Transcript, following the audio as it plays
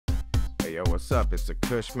Hey yo, what's up? It's the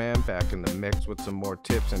Cushman back in the mix with some more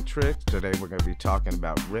tips and tricks. Today we're going to be talking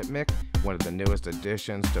about Rytmic, one of the newest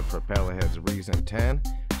additions to Propellerhead's Reason 10.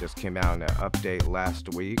 Just came out in an update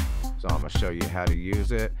last week, so I'm going to show you how to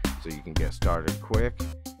use it so you can get started quick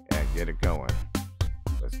and get it going.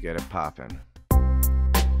 Let's get it popping.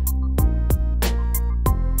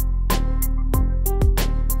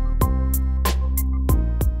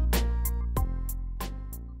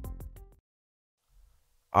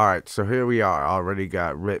 Alright, so here we are. Already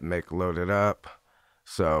got Rytmic loaded up.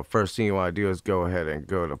 So first thing you want to do is go ahead and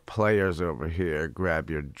go to players over here, grab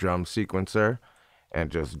your drum sequencer, and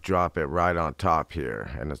just drop it right on top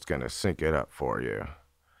here, and it's going to sync it up for you.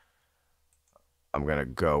 I'm going to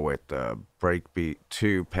go with the Breakbeat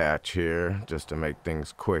 2 patch here, just to make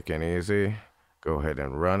things quick and easy. Go ahead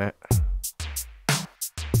and run it.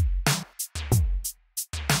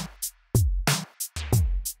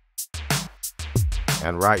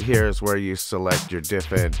 And right here is where you select your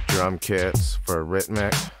different drum kits for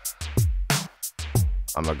Rytmic.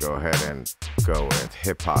 I'm gonna go ahead and go with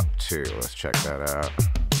Hip Hop 2. Let's check that out.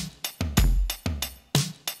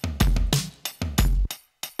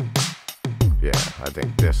 Yeah, I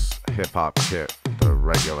think this Hip Hop kit, the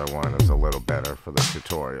regular one, is a little better for the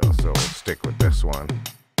tutorial, so we'll stick with this one.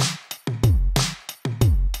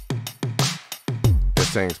 This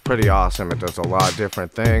thing's pretty awesome. It does a lot of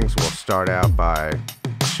different things. We'll start out by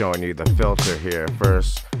showing you the filter here.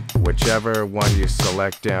 First, whichever one you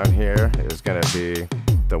select down here is going to be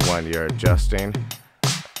the one you're adjusting,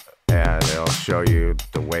 and it'll show you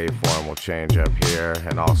the waveform will change up here,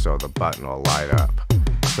 and also the button will light up.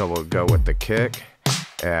 So we'll go with the kick,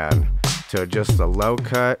 and to adjust the low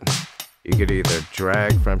cut, you could either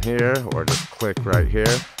drag from here or just click right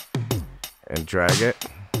here and drag it,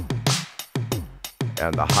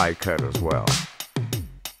 and the high cut as well.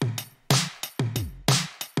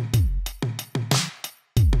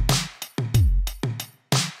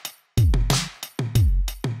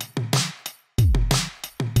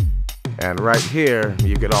 And right here,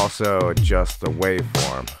 you could also adjust the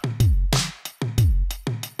waveform.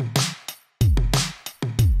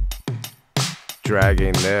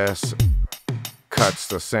 Dragging this cuts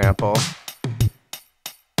the sample.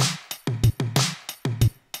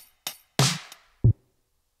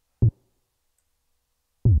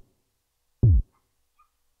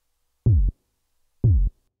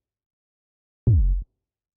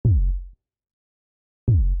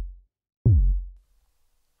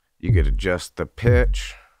 You could adjust the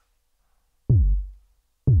pitch.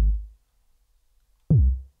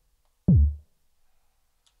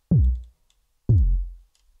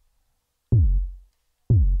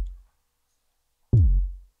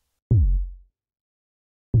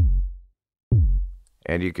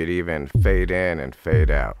 And you could even fade in and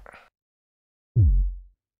fade out.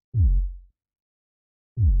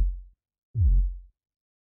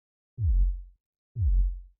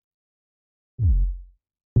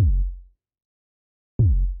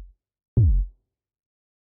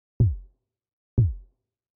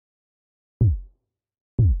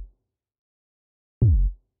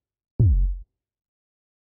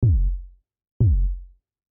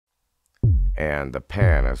 And the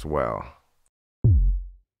pan as well.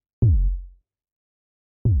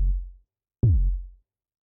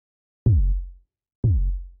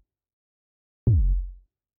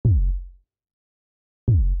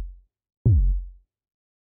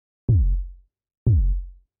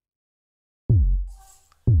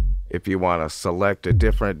 If you want to select a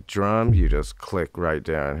different drum, you just click right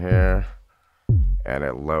down here, and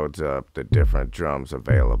it loads up the different drums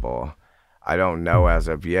available. I don't know as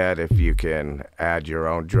of yet if you can add your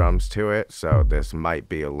own drums to it, so this might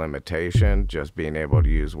be a limitation, just being able to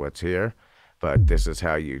use what's here. But this is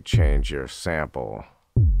how you change your sample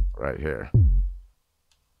right here.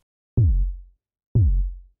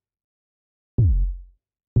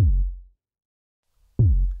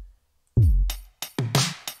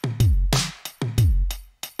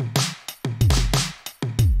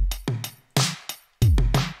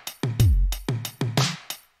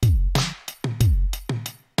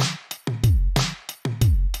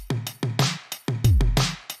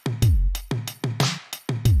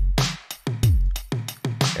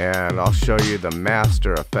 And I'll show you the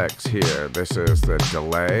master effects here. This is the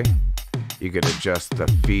delay. You could adjust the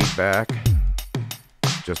feedback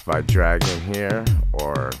just by dragging here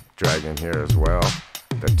or dragging here as well.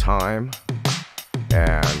 The time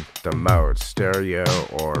and the mode, stereo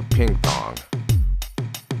or ping pong.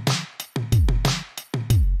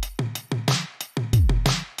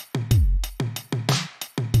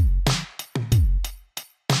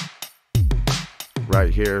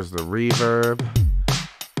 Right here's the reverb.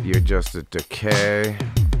 You adjust the decay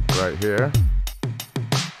right here.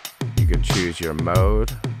 You can choose your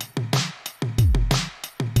mode.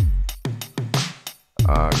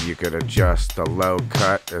 You could adjust the low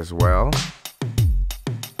cut as well,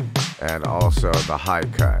 and also the high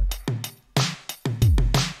cut.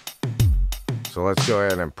 So let's go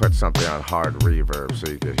ahead and put something on hard reverb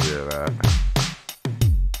so you can hear that.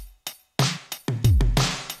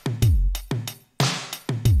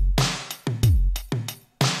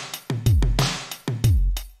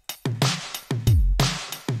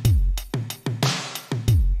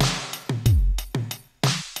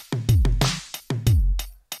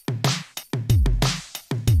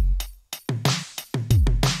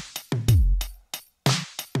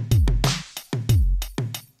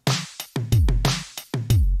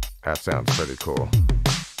 That sounds pretty cool.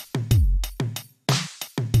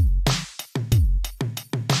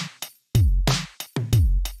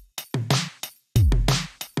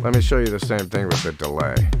 Let me show you the same thing with the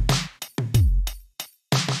delay.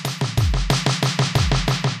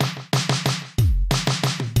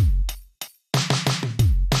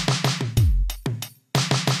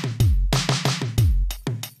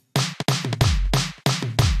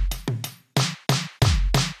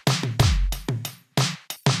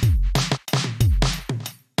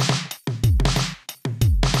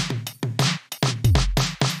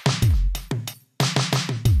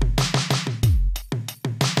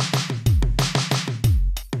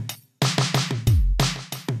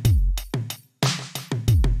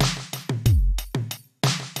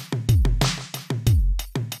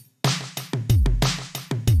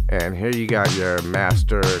 And here you got your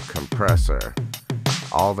master compressor.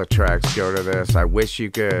 All the tracks go to this. I wish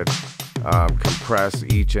you could compress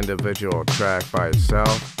each individual track by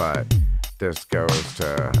itself, but this goes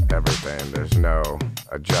to everything. There's no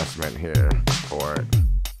adjustment here for it.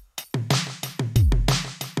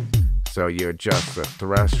 So you adjust the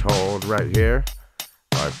threshold right here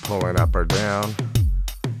by pulling up or down,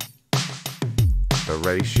 the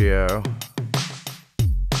ratio,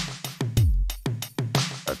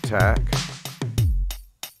 attack,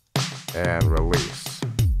 and release.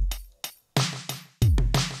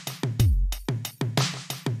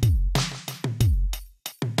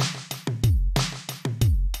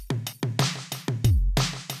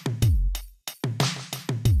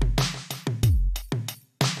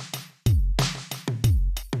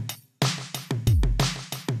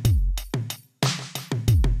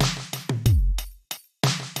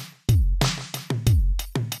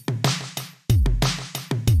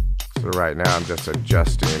 So right now I'm just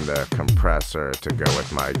adjusting the compressor to go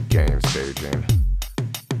with my gain staging.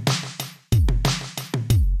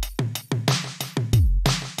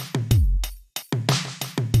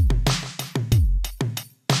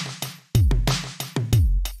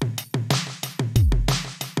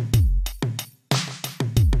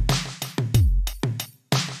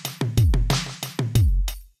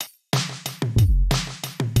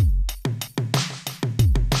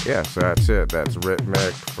 Yeah, so that's it. That's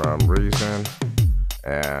Rytmic from Reason,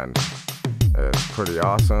 and it's pretty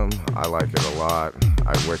awesome. I like it a lot.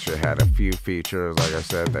 I wish it had a few features, like I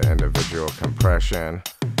said, the individual compression.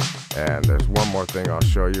 And there's one more thing I'll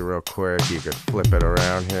show you real quick. You could flip it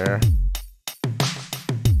around here,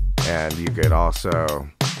 and you could also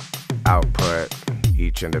output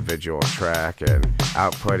each individual track, and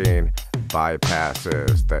outputting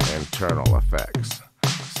bypasses the internal effects.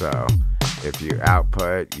 So if you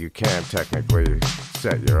output, you can technically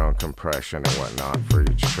set your own compression and whatnot for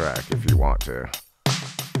each track if you want to.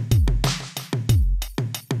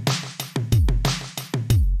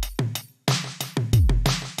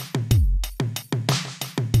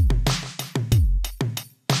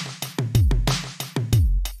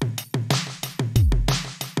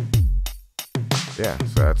 Yeah,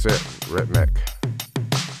 so that's it, Rytmic.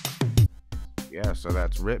 Yeah, so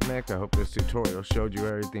that's Rytmic. I hope this tutorial showed you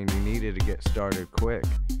everything you needed to get started quick.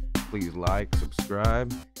 Please like,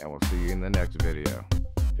 subscribe, and we'll see you in the next video.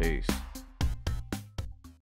 Peace.